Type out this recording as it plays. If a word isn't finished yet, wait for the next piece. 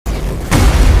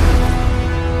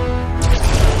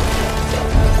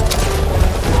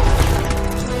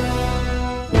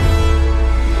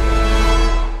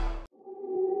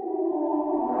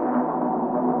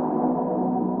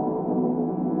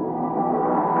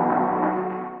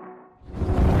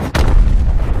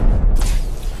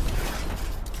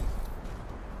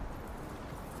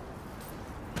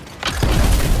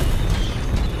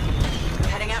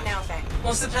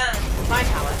What's the plan? Find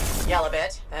Haluk, yell a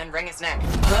bit, then wring his neck.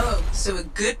 Oh, so a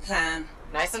good plan.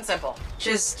 Nice and simple.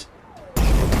 Just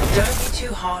don't be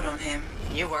too hard on him.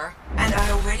 You were. And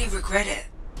I already regret it.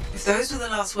 If those were the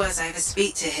last words I ever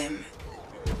speak to him,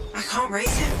 I can't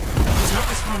raise him. He's not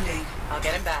responding. I'll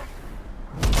get him back.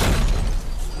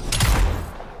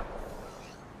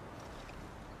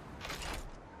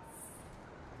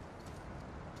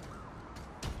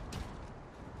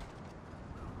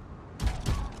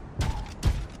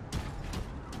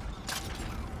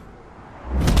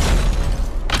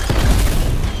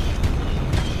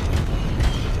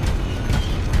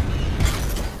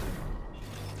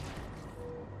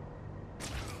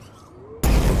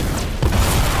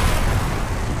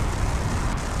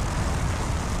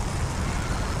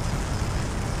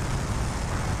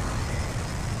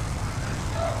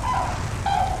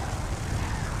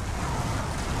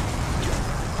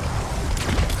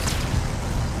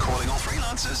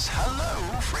 Hello,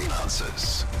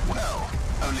 freelancers. Well,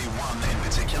 only one in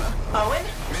particular. Owen?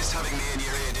 Missed having me in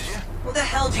your ear, did you? What the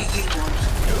hell do you want?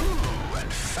 Ooh,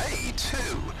 and Faye,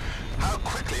 too. How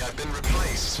quickly I've been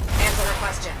replaced. Answer her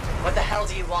question. What the hell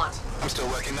do you want? I'm still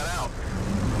working that out.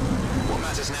 What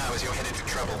matters now is you're headed for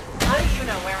trouble. How do you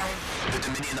know where I'm... The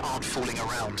Dominion aren't fooling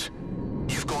around.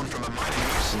 You've gone from a minor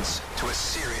nuisance to a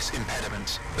serious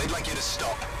impediment. They'd like you to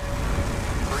stop.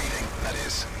 Breathing, that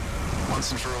is.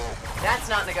 Once and for all. That's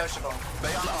not negotiable.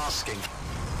 They aren't asking.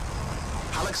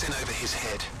 Haluk's in over his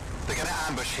head. They're gonna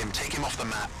ambush him, take him off the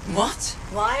map. What?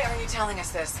 Why are you telling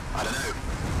us this? I don't know.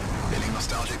 Feeling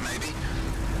nostalgic, maybe?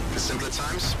 For simpler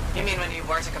times? You mean when you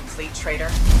weren't a complete traitor?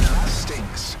 Now that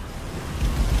stings.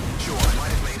 Sure, I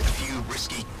might have made a few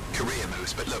risky career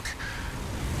moves, but look,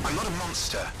 I'm not a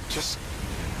monster. Just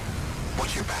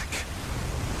watch your back.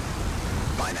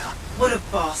 Bye now. What a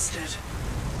bastard.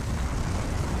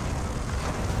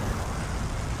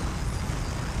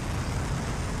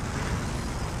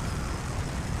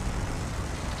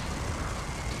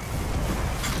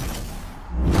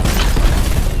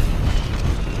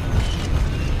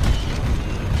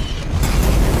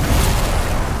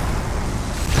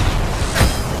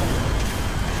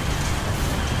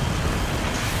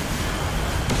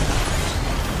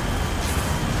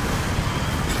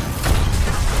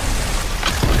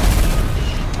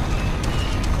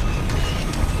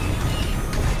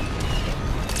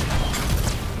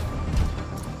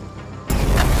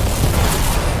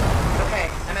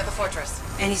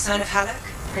 Any sign of Haluk?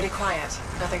 Pretty quiet.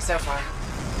 Nothing so far.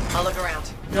 I'll look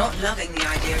around. Not loving the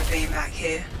idea of being back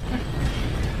here.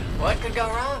 What could go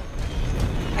wrong?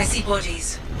 I see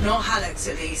bodies. Not Haluk's,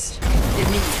 at least.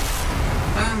 Dominion.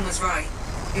 Owen was right.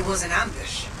 It was an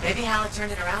ambush. Maybe Haluk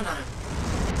turned it around on him.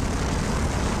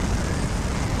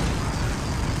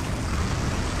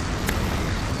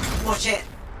 Watch it.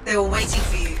 They were waiting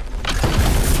for you.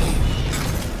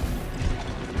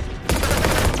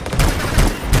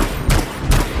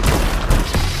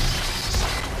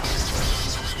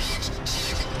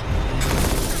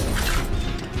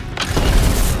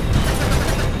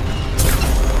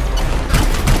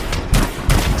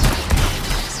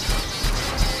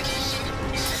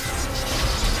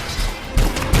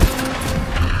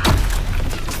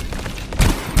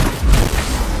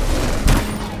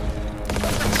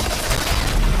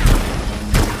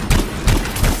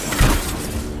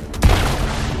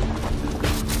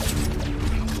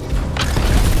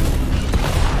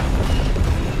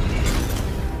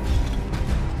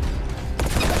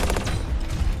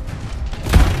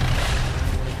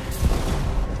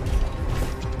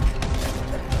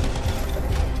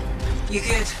 You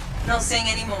good? Not seeing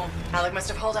any more. Haluk must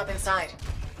have holed up inside.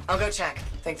 I'll go check.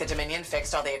 Think the Dominion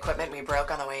fixed all the equipment we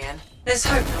broke on the way in? Let's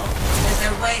hope not. There's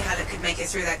no way Haluk could make it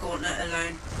through that gauntlet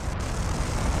alone.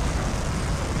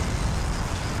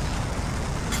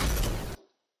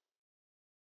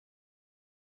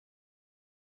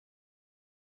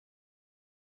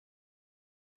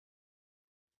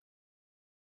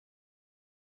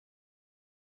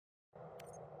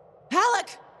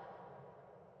 Haluk!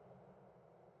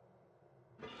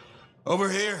 Over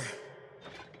here.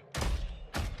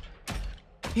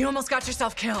 You almost got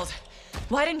yourself killed.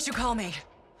 Why didn't you call me?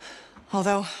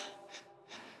 Although,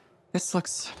 this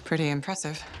looks pretty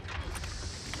impressive.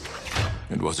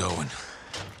 It was Owen.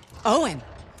 Owen?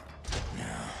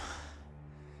 Yeah.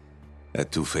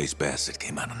 That two-faced bastard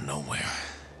came out of nowhere.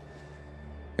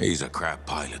 He's a crap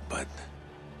pilot, but...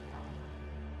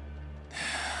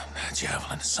 that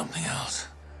Javelin is something else.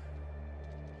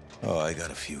 Oh, I got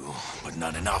a few, but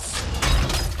not enough.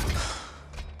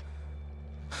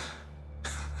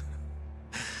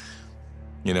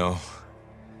 You know,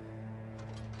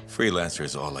 freelancer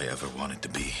is all I ever wanted to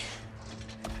be.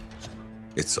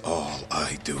 It's all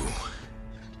I do.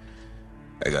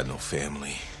 I got no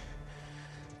family.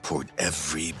 Poured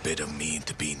every bit of me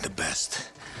into being the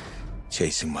best.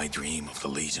 Chasing my dream of the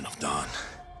Legion of Dawn.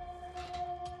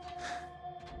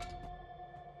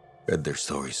 Read their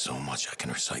stories so much I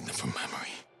can recite them from memory.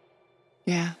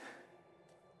 Yeah.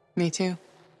 Me too.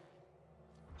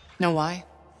 Know why?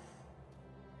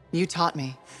 You taught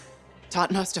me.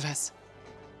 Taught most of us.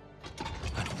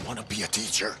 I don't want to be a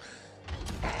teacher.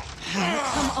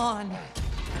 Come on.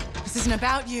 This isn't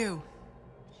about you.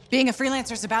 Being a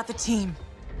freelancer is about the team.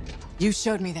 You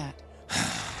showed me that.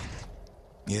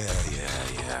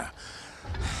 Yeah.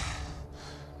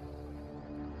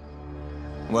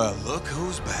 Well, look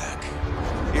who's back.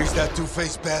 Here's that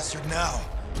two-faced bastard now.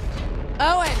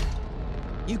 Owen!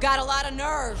 You got a lot of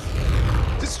nerve.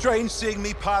 It's strange seeing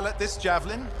me pilot this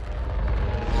javelin.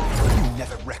 You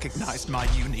never recognized my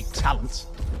unique talent.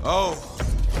 Oh,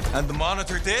 and the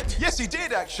monitor did? Yes, he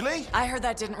did, actually. I heard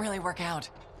that didn't really work out.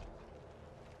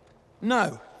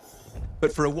 No.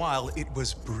 But for a while, it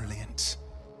was brilliant.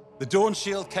 The Dawn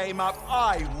Shield came up.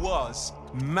 I was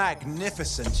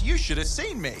magnificent. You should have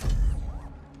seen me.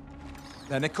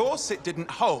 Then, of course, it didn't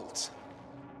hold.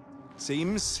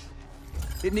 Seems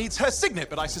it needs her signet,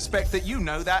 but I suspect that you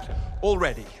know that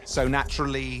already. So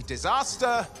naturally,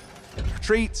 disaster,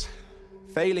 retreat,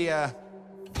 failure.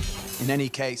 In any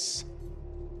case,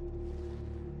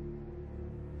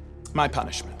 my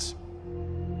punishment.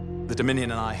 The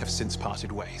Dominion and I have since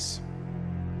parted ways.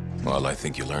 Well, I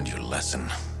think you learned your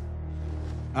lesson.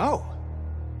 Oh.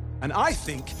 And I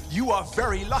think you are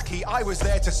very lucky I was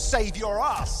there to save your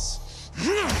ass.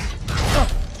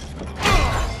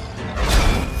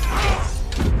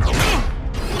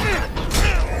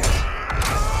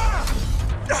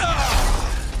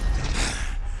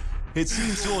 It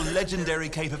seems your legendary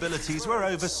capabilities were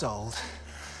oversold.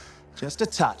 Just a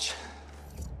touch.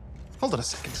 Hold on a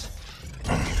second.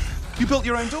 You built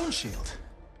your own Dawn Shield.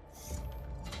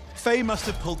 Faye must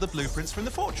have pulled the blueprints from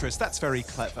the fortress. That's very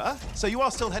clever. So you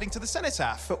are still heading to the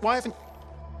Cenotaph, but why haven't...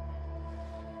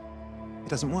 It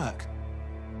doesn't work.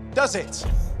 Does it?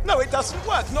 No, it doesn't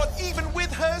work. Not even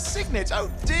with her signet. Oh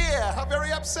dear, how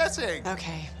very upsetting.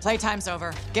 Okay, playtime's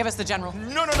over. Give us the general.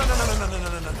 No.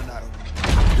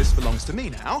 This belongs to me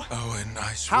now. Oh, and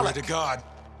I swear Haluk. to God.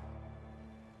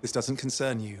 This doesn't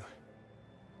concern you.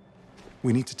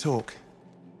 We need to talk.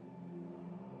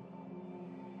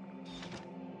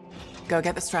 Go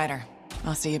get the Strider.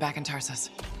 I'll see you back in Tarsus.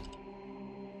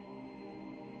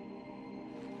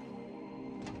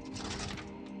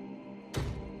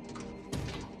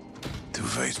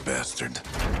 Two-faced bastard.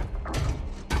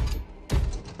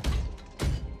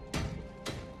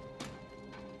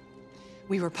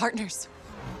 We were partners.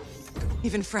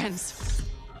 Even friends.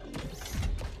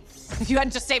 If you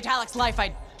hadn't just saved Haluk's life,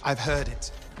 I've heard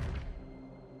it.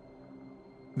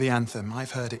 The Anthem,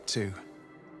 I've heard it too.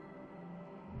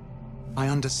 I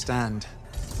understand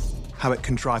how it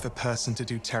can drive a person to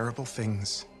do terrible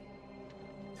things.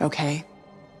 Okay.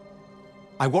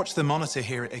 I watched the Monitor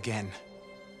hear it again.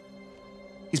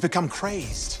 He's become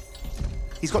crazed.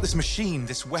 He's got this machine,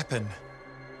 this weapon.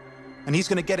 And he's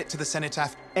gonna get it to the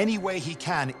Cenotaph any way he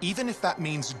can, even if that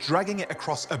means dragging it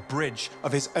across a bridge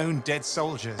of his own dead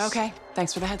soldiers. Okay,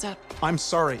 thanks for the heads up. I'm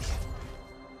sorry.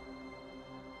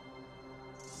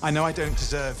 I know I don't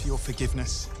deserve your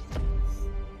forgiveness.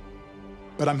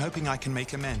 But I'm hoping I can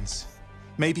make amends.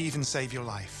 Maybe even save your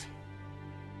life.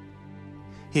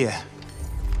 Here.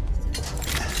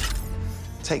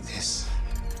 Take this,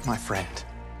 my friend.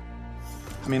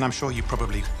 I mean, I'm sure you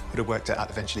probably would have worked it out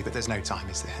eventually, but there's no time,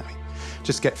 is there? I mean,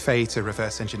 just get Faye to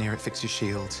reverse engineer it, fix your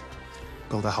shield,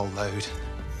 build a whole load,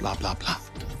 blah, blah, blah.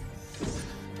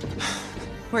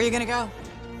 Where are you gonna go?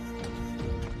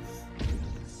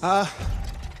 I'm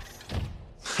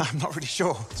not really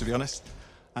sure, to be honest.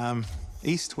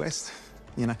 East, west,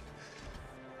 you know.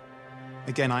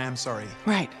 Again, I am sorry.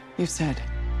 Right, you said.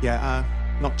 Yeah,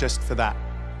 not just for that.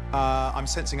 I'm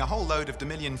sensing a whole load of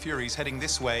Dominion Furies heading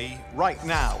this way right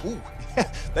now. Ooh,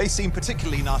 they seem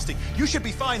particularly nasty. You should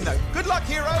be fine, though. Good luck,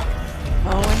 hero!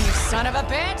 Oh, and you son of a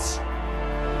bitch!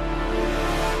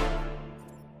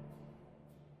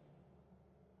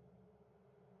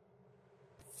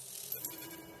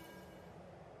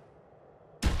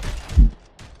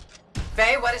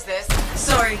 Faye, what is this?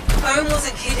 Sorry, Owen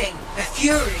wasn't kidding. A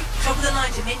Fury,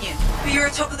 top-of-the-line Dominion. But you're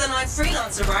a top-of-the-line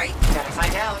freelancer, right? Gotta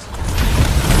find out.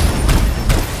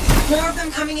 More of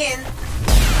them coming in.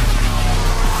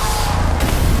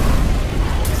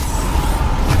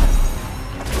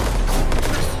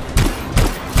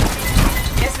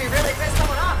 Guess we really pissed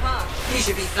someone off, huh? You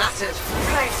should be flattered.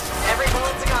 Right. Every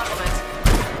bullet's a compliment.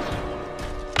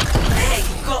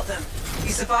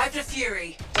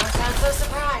 artillery. Don't sound so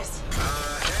surprised.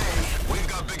 Hey, we've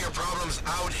got bigger problems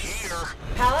out here.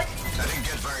 Haluk? I didn't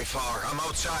get very far. I'm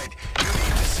outside. You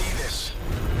need to see this.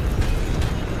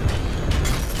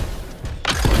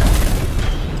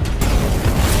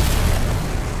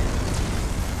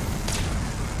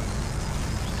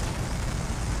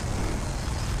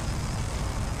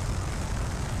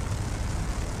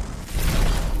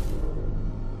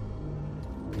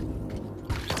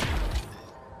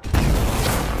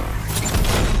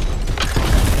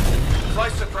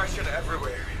 Flight suppression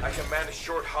everywhere. I can manage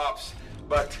short hops,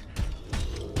 but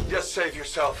just save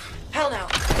yourself. Hell no.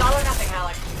 It's all or nothing,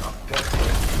 Haluk.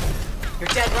 You're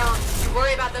dead wrong. You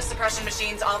worry about those suppression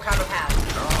machines, I'll carve a path.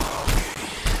 Oh, okay.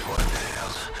 What the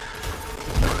hell?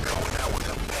 We're going out with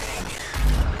a bang.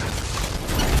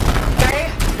 Barry,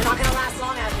 you're not gonna last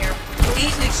long out here. We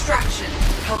need an extraction.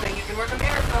 Hoping you can work a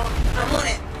miracle. I'm on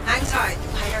it. Hang tight.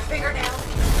 Hide your fingernail.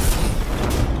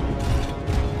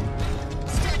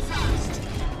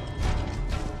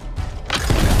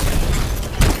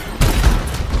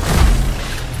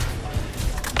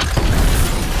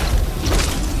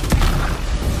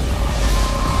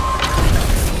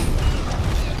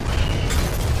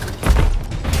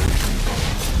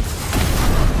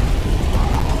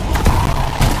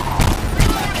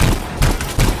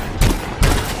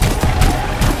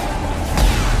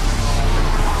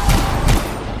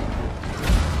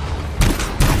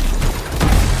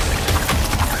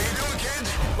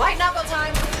 White knuckle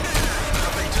time.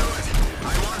 Nothing to it.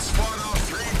 I once fought off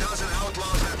 3 dozen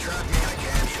outlaws that trapped me in a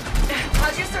canyon.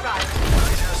 How'd you survive? I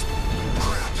just...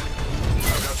 crap.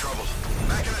 I've got trouble.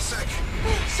 Back in a sec.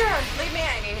 Sure, leave me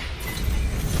hanging.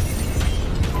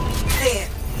 There.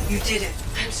 You did it.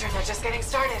 I'm sure they're just getting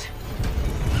started.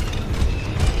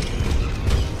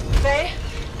 Faye,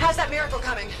 how's that miracle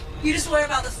coming? You just worry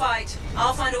about the fight.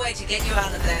 I'll find a way to get you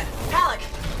out of there. Haluk,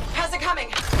 how's it coming?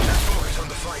 Let's focus on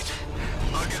the fight.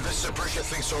 I'll get this suppression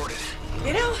thing sorted.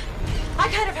 You know, I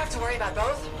kind of have to worry about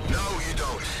both. No, you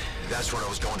don't. That's what I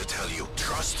was going to tell you.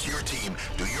 Trust your team.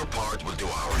 Do your part, we'll do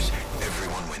ours.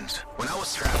 Everyone wins. When I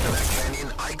was trapped in that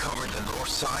canyon, I covered the north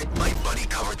side, my buddy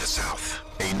covered the south.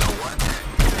 And you know what?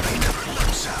 I never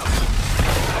looked south.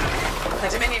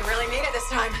 The Dominion really need it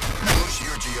this time. Use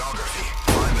your geography.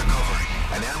 Find the cover.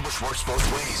 An ambush works both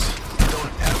ways.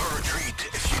 Don't ever retreat.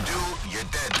 If you do, you're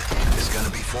dead. There's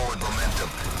gonna be forward momentum.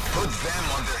 Put them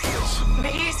on their heels.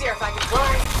 Be easier if I could fly.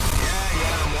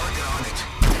 Yeah, I'm working on it.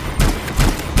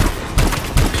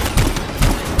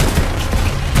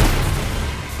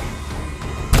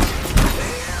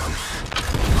 Damn.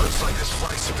 Looks like this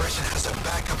flight suppression has a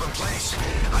backup in place.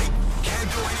 I can't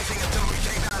do anything until we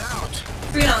take that out.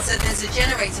 Freelance said there's a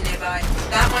generator nearby.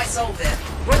 That might solve it.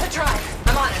 Worth a try.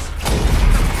 I'm on it.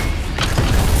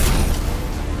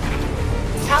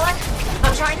 Haluk,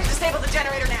 I'm trying to disable the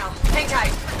generator now. Hang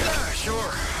tight. Yeah, sure.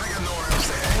 I got nowhere else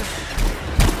to hang.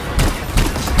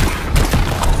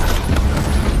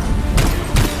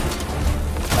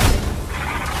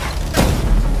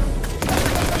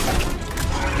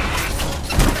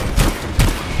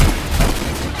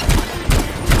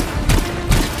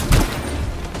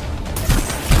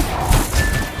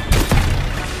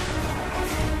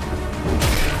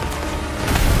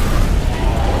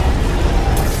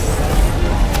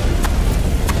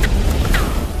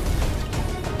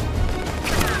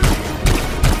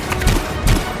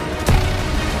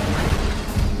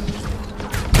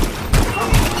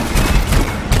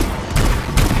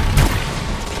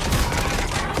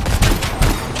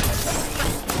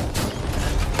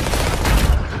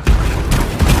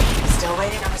 Still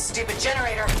waiting on a stupid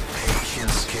generator.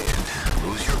 Patience, kid.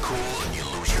 Lose your cool and you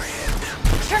lose your head.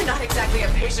 You're not exactly a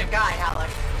patient guy, Haluk.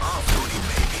 Off duty,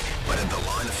 maybe, but in the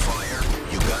line of fire,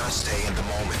 you gotta stay in the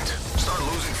moment. Start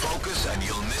losing focus and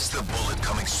you'll miss the bullet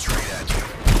coming straight at you.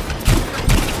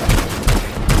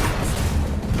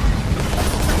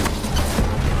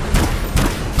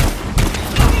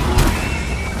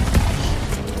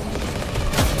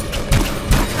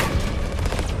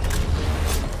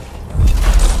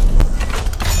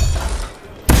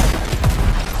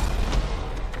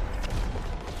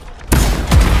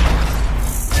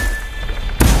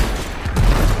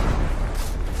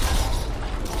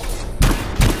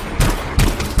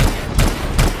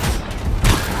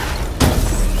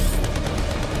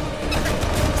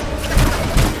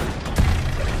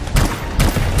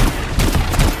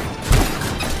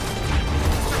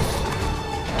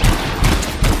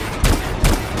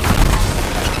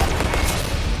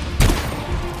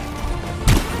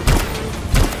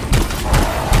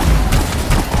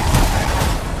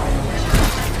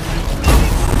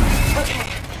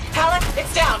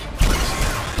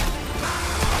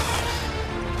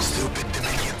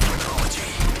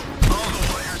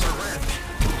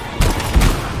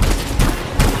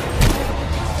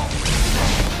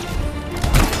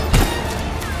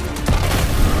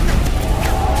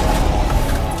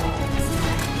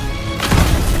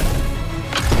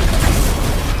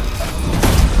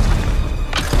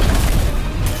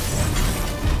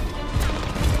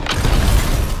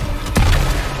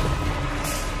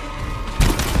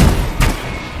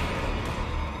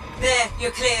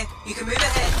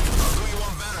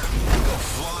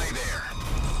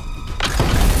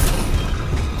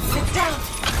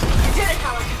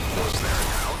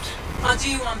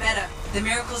 The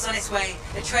miracle's on its way.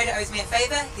 The trader owes me a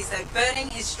favor. He's diverting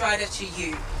his strider to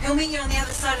you. He'll meet you on the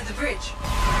other side of the bridge.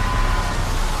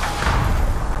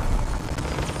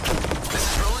 This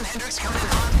is Roland Hendricks coming in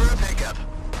hot for a pickup.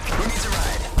 Who needs a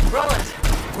ride? Roland,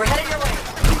 we're headed your way.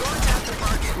 I'm going to have to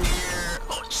park it near...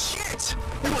 Oh, shit!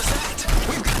 What was that?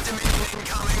 We've got Dominion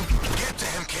incoming. Get to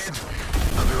him, kid.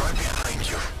 I'll be right behind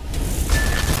you.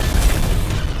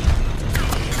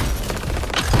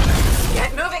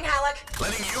 Get moving, Haluk.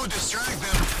 Letting you distract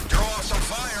them. Throw off some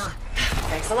fire.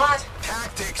 Thanks a lot.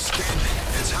 Tactics, kid.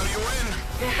 It's how you win.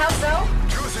 How so?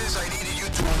 Truth is, I needed you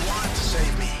to want to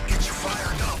save me. Get you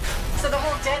fired up. So the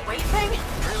whole dead weight thing?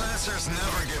 Freelancers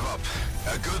never give up.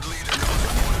 A good leader knows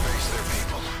what motivates their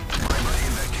people. My buddy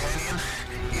in that canyon,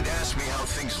 he'd asked me how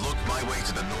things looked my way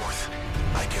to the north.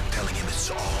 I kept telling him it's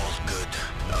all good.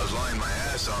 I was lying my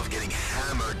ass off getting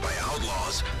hammered by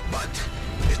outlaws, but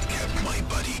it kept my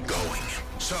buddy going.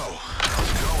 So, how's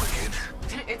it going, kid?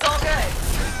 It's all good.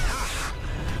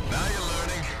 Now you're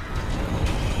learning.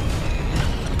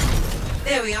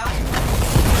 There we are.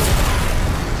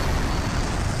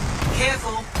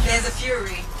 Careful, there's a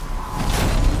Fury.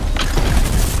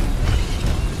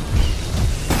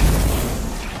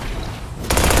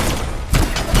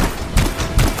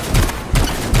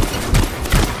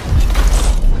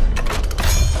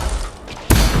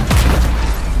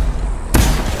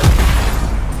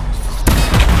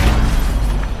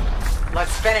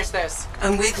 Let's finish this.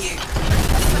 I'm with you.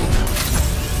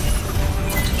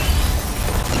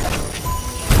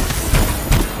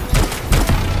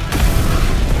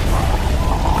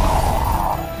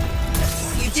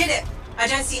 You did it! I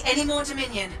don't see any more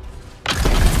Dominion.